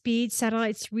supersonic speed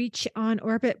satellites reach on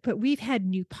orbit, but we've had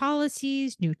new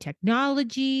policies, new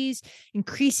technologies,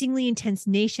 increasingly intense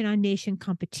nation-on-nation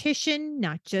competition,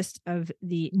 not just of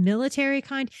the military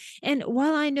kind. And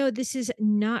while I know this is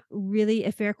not really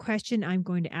a fair question, I'm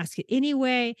going to ask it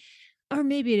anyway, or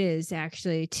maybe it is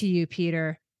actually, to you,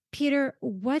 Peter. Peter,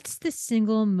 what's the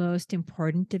single most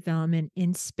important development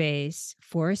in space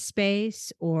for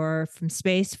space or from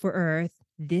space for Earth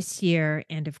this year?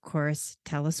 And of course,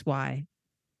 tell us why.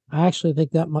 I actually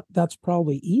think that's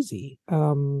probably easy.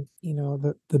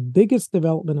 The biggest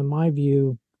development in my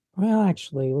view, well,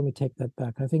 actually, let me take that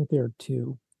back. I think there are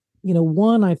two.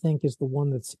 One I think is the one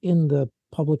that's in the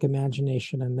public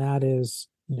imagination, and that is,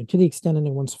 to the extent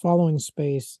anyone's following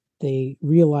space, they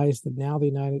realize that now the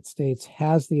United States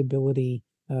has the ability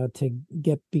to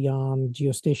get beyond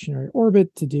geostationary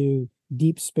orbit to do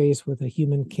deep space with a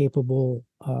human-capable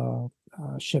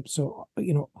ship. So,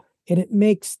 and it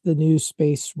makes the new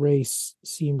space race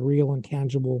seem real and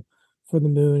tangible for the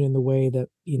moon in the way that,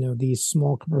 these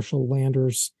small commercial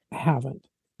landers haven't.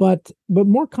 But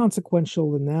more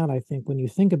consequential than that, I think, when you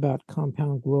think about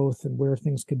compound growth and where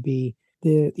things could be,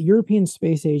 the European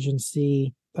Space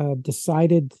Agency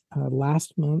decided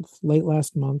late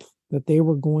last month, that they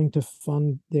were going to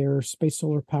fund their space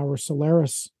solar power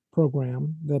Solaris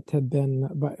program that had been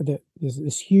by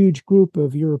this huge group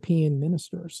of European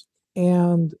ministers.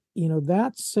 And,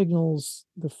 that signals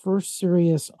the first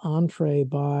serious entree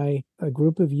by a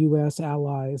group of U.S.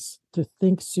 allies to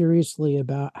think seriously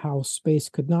about how space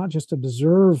could not just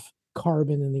observe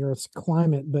carbon in the Earth's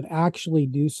climate, but actually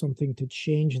do something to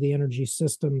change the energy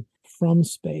system from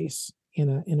space in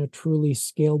a truly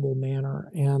scalable manner.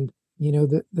 And,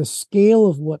 the scale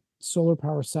of what solar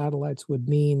power satellites would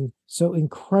mean so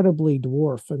incredibly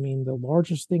dwarf. I mean, the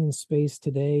largest thing in space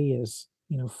today is,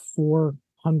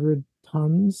 400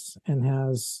 tons and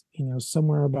has,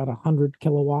 somewhere about 100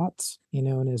 kilowatts,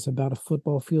 and is about a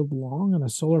football field long. And a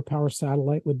solar power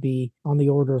satellite would be on the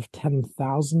order of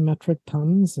 10,000 metric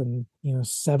tons and,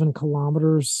 7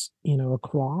 kilometers,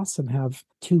 across, and have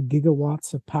 2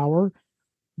 gigawatts of power.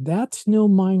 That's no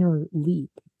minor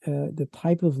leap. The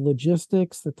type of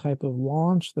logistics, the type of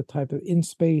launch, the type of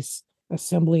in-space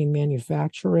assembly and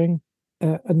manufacturing.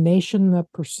 A nation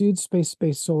that pursued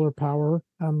space-based solar power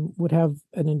would have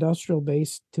an industrial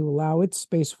base to allow its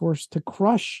space force to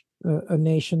crush a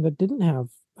nation that didn't have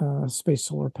space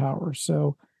solar power.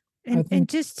 So And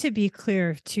just to be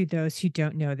clear to those who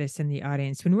don't know this in the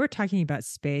audience, when we're talking about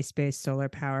space-based solar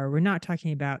power, we're not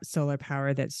talking about solar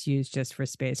power that's used just for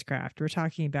spacecraft. We're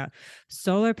talking about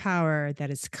solar power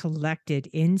that is collected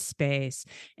in space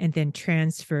and then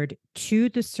transferred to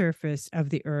the surface of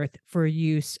the Earth for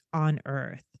use on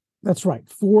Earth. That's right.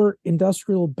 For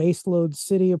industrial baseload,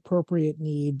 city appropriate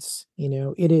needs,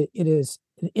 it is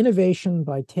an innovation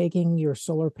by taking your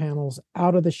solar panels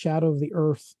out of the shadow of the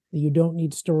Earth. You don't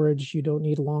need storage. You don't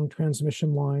need long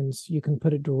transmission lines. You can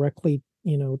put it directly,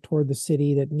 toward the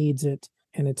city that needs it.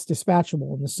 And it's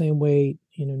dispatchable in the same way,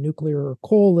 nuclear or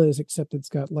coal is, except it's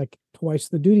got like twice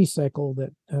the duty cycle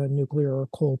that nuclear or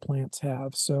coal plants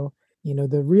have. So,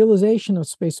 the realization of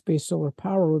space-based solar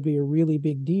power would be a really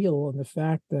big deal. And the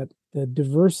fact that the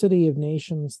diversity of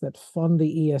nations that fund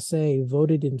the ESA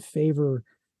voted in favor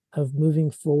of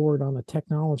moving forward on a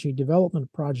technology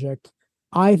development project,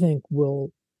 I think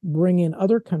will bring in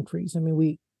other countries. I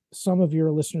mean, some of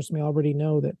your listeners may already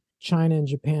know that China and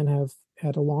Japan have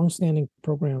had a longstanding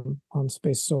program on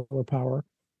space solar power.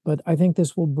 But I think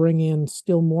this will bring in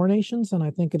still more nations, and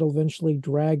I think it'll eventually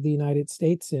drag the United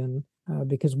States in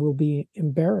because we'll be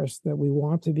embarrassed that we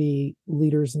want to be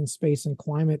leaders in space and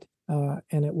climate.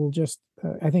 And it will just,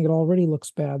 I think it already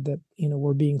looks bad that,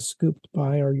 we're being scooped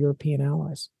by our European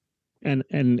allies. And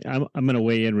I'm going to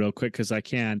weigh in real quick because I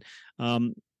can.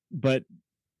 But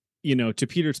to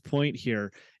Peter's point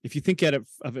here, if you think of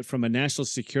it from a national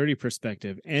security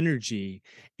perspective, energy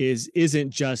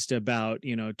isn't just about,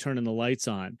 turning the lights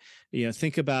on.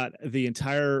 Think about the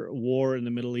entire war in the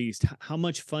Middle East. How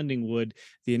much funding would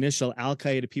the initial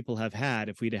Al-Qaeda people have had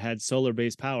if we'd have had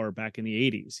solar-based power back in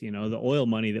the 80s? The oil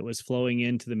money that was flowing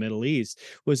into the Middle East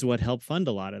was what helped fund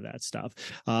a lot of that stuff.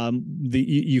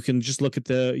 You can just look at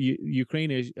the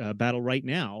Ukraine battle right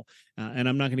now, and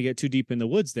I'm not going to get too deep in the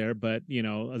woods there, but,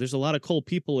 there's a lot of coal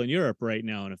people in Europe right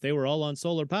now. And if they were all on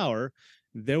solar power,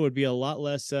 there would be a lot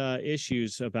less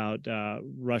issues about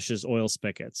Russia's oil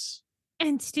spigots.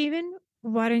 And Stephen,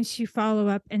 why don't you follow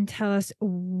up and tell us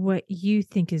what you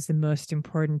think is the most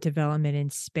important development in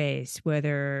space,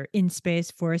 whether in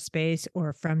space, for space,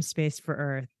 or from space for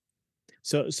Earth?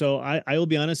 So I will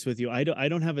be honest with you. I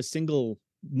don't have a single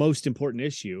most important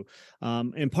issue,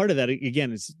 and part of that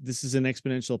again is this is an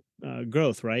exponential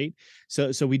growth, right?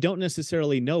 So we don't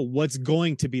necessarily know what's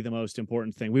going to be the most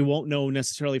important thing. We won't know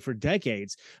necessarily for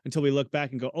decades until we look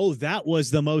back and go, oh, that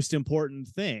was the most important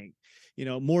thing.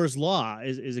 Moore's Law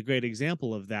is a great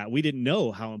example of that. We didn't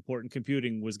know how important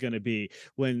computing was going to be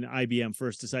when IBM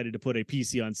first decided to put a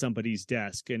PC on somebody's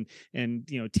desk. And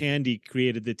Tandy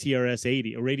created the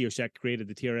TRS-80, or Radio Shack created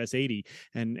the TRS-80,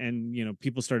 and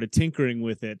people started tinkering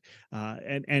with it.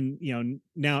 And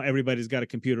now everybody's got a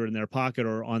computer in their pocket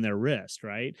or on their wrist,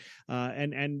 right?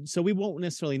 And so we won't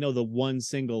necessarily know the one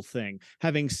single thing.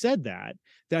 Having said that,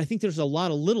 I think there's a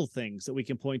lot of little things that we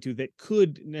can point to that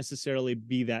could necessarily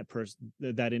be that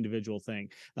that individual thing.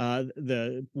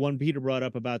 The one Peter brought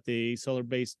up about the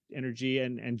solar-based energy,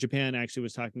 and Japan actually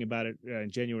was talking about it in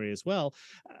January as well.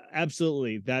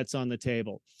 Absolutely, that's on the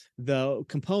table. The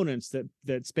components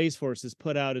that Space Force has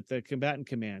put out at the combatant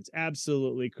commands,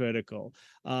 absolutely critical.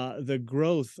 The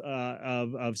growth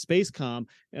of Spacecom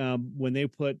when they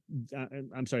put,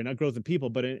 I'm sorry, not growth in people,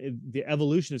 but the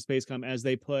evolution of Spacecom as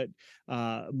they put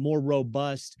more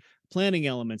robust planning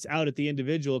elements out at the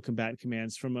individual combat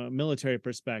commands from a military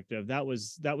perspective. That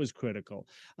was critical.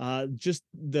 Just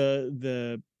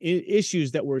the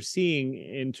issues that we're seeing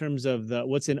in terms of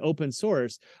what's in open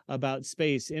source about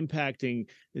space impacting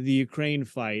the Ukraine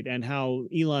fight, and how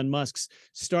Elon Musk's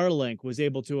Starlink was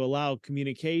able to allow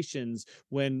communications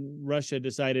when Russia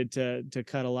decided to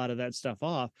cut a lot of that stuff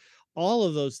off. All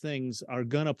of those things are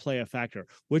going to play a factor.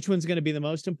 Which one's going to be the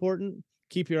most important?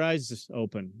 Keep your eyes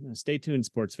open. Stay tuned,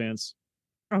 sports fans.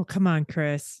 Oh, come on,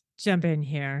 Chris. Jump in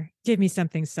here. Give me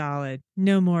something solid.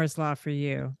 No Moore's Law for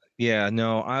you. Yeah,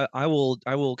 no, I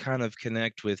will kind of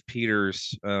connect with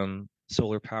Peter's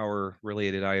solar power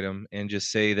related item and just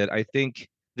say that I think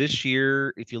this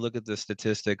year, if you look at the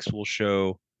statistics, will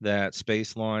show that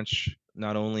space launch,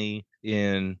 not only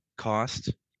in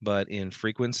cost, but in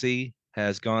frequency,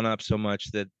 has gone up so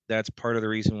much that that's part of the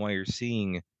reason why you're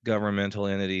seeing governmental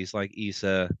entities like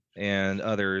ESA and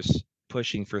others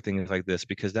pushing for things like this,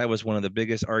 because that was one of the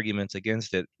biggest arguments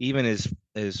against it, even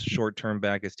as short term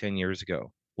back as 10 years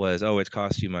ago, was, oh, it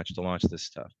costs too much to launch this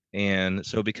stuff. And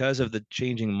so because of the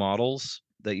changing models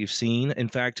that you've seen, in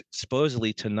fact,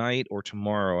 supposedly tonight or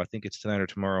tomorrow, I think it's tonight or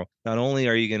tomorrow, not only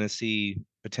are you going to see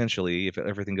potentially, if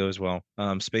everything goes well,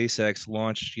 SpaceX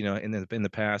launched, in the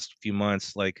past few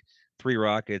months, like 3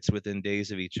 rockets within days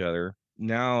of each other.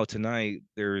 Now tonight,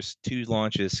 there's 2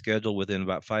 launches scheduled within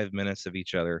about 5 minutes of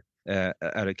each other out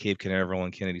of Cape Canaveral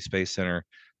and Kennedy Space Center.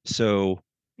 So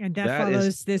and that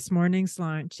follows this morning's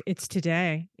launch. It's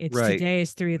today. It's right.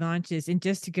 Today's 3 launches. And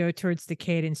just to go towards the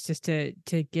cadence, just to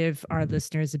give our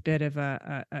listeners a bit of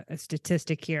a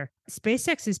statistic here.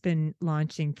 SpaceX has been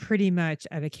launching pretty much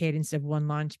at a cadence of 1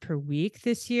 launch per week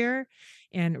this year.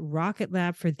 And Rocket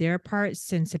Lab, for their part,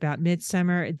 since about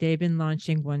midsummer, they've been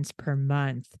launching once per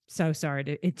month. So sorry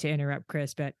to interrupt,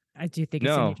 Chris, but I do think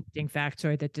it's an interesting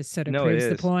factoid that just sort of proves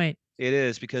the point. It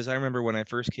is, because I remember when I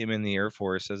first came in the Air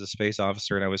Force as a space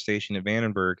officer and I was stationed at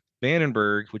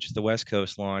Vandenberg, which is the West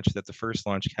Coast launch that the first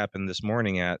launch happened this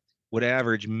morning at, would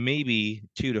average maybe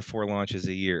 2 to 4 launches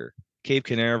a year. Cape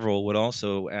Canaveral would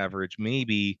also average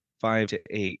maybe 5 to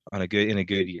 8 in a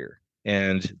good year.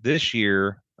 And this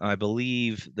year, I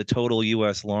believe the total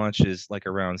U.S. launch is like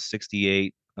around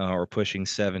 68 or pushing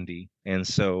 70. And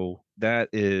so that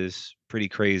is pretty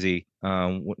crazy,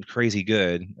 crazy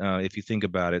good if you think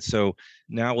about it. So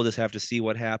now we'll just have to see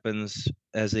what happens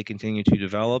as they continue to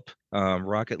develop.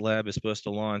 Rocket Lab is supposed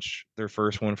to launch their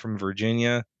first one from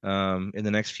Virginia in the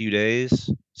next few days.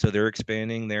 So they're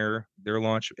expanding their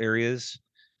launch areas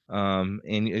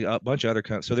and a bunch of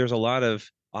other. So there's a lot of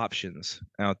options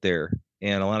out there,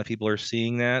 and a lot of people are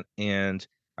seeing that. And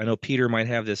I know Peter might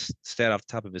have this stat off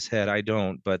the top of his head. I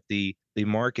don't, but the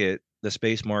market, the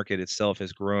space market itself,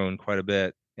 has grown quite a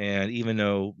bit. And even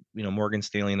though Morgan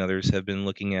Stanley and others have been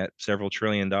looking at several $1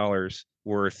 trillion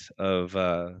worth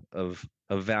of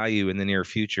value in the near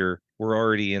future, we're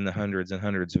already in the hundreds and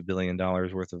hundreds of $1 billion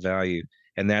worth of value,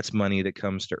 and that's money that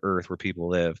comes to Earth where people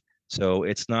live. So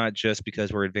it's not just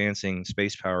because we're advancing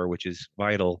space power, which is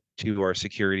vital to our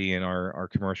security and our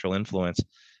commercial influence,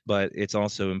 but it's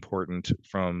also important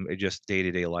from a just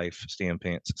day-to-day life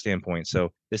standpoint.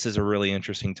 So this is a really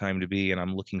interesting time to be, and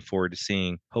I'm looking forward to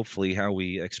seeing, hopefully, how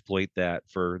we exploit that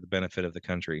for the benefit of the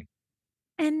country.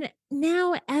 And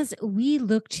now, as we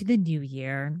look to the new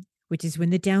year, which is when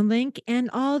the Downlink and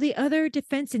all the other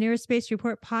Defense and Aerospace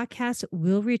Report podcasts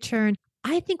will return,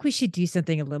 I think we should do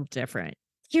something a little different.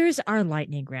 Here's our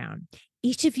lightning round.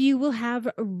 Each of you will have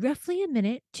roughly a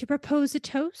minute to propose a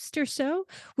toast or so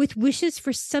with wishes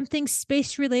for something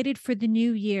space-related for the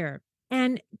new year.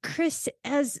 And Chris,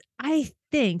 as I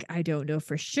don't know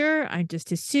for sure, I'm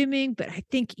just assuming, but I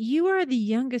think you are the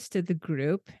youngest of the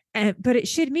group, but it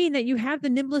should mean that you have the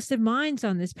nimblest of minds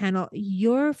on this panel.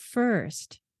 You're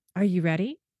first. Are you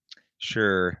ready?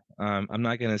 Sure. I'm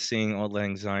not going to sing Auld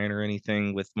Lang Syne or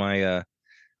anything with my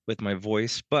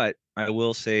voice, but I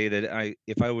will say that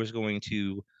if I was going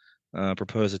to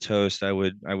propose a toast, I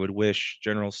would wish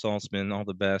General Saltzman all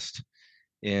the best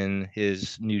in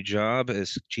his new job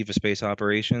as Chief of Space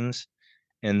Operations,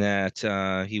 and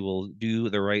that he will do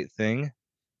the right thing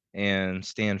and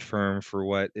stand firm for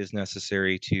what is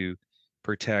necessary to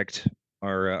protect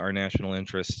our national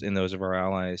interests and those of our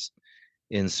allies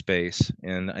in space.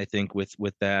 And I think with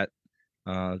that,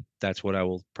 that's what I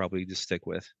will probably just stick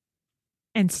with.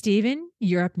 And Stephen,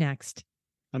 you're up next.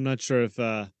 I'm not sure if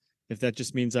that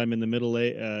just means I'm in the middle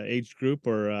age group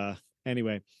or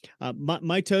anyway.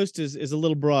 My toast is a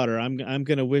little broader. I'm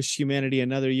going to wish humanity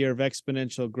another year of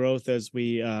exponential growth as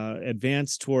we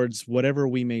advance towards whatever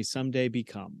we may someday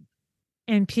become.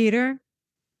 And Peter?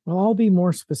 Well, I'll be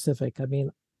more specific. I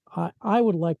mean, I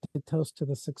would like to toast to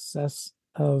the success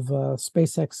of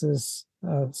SpaceX's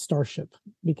Starship,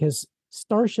 because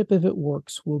Starship, if it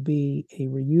works, will be a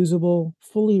reusable,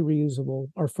 fully reusable,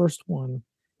 our first one,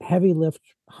 heavy lift,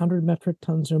 100 metric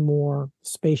tons or more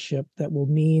spaceship that will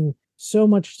mean so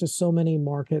much to so many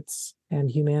markets and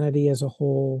humanity as a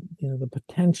whole. The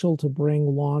potential to bring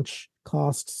launch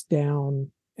costs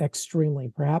down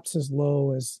extremely, perhaps as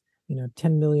low as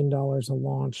 $10 million a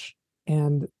launch,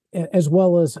 and as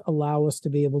well as allow us to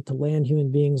be able to land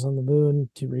human beings on the moon,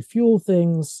 to refuel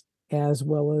things, as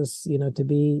well as to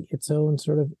be its own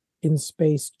sort of in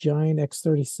space giant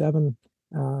X-37.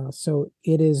 So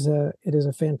it is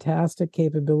a fantastic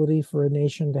capability for a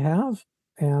nation to have,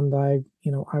 and I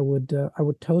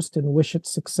would toast and wish it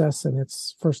success in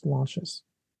its first launches.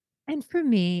 And for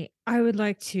me, I would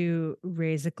like to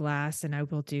raise a glass, and I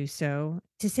will do so,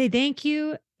 to say thank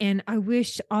you. And I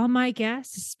wish all my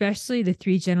guests, especially the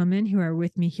three gentlemen who are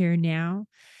with me here now,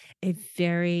 a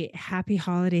very happy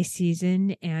holiday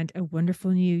season and a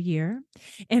wonderful new year.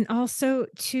 And also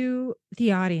to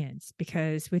the audience,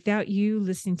 because without you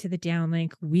listening to the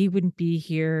downlink, we wouldn't be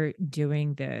here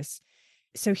doing this.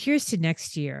 So here's to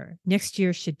next year. Next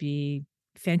year should be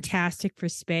fantastic for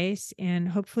space, and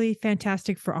hopefully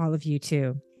fantastic for all of you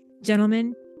too.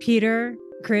 Gentlemen, Peter,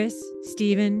 Chris,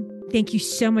 Stephen, thank you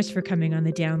so much for coming on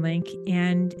the downlink,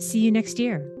 and see you next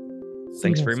year.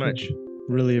 Thanks very much.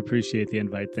 Really appreciate the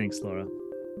invite. Thanks, Laura.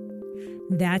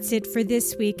 That's it for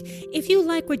this week. If you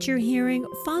like what you're hearing,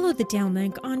 follow the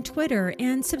downlink on Twitter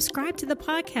and subscribe to the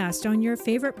podcast on your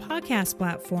favorite podcast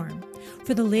platform.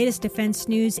 For the latest defense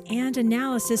news and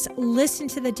analysis, listen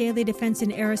to the Daily Defense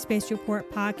and Aerospace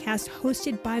Report podcast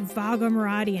hosted by Vago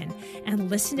Muradian, and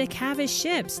listen to Cavis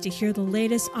Ships to hear the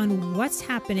latest on what's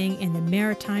happening in the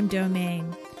maritime domain.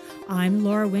 I'm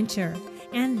Laura Winter,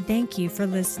 and thank you for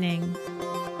listening.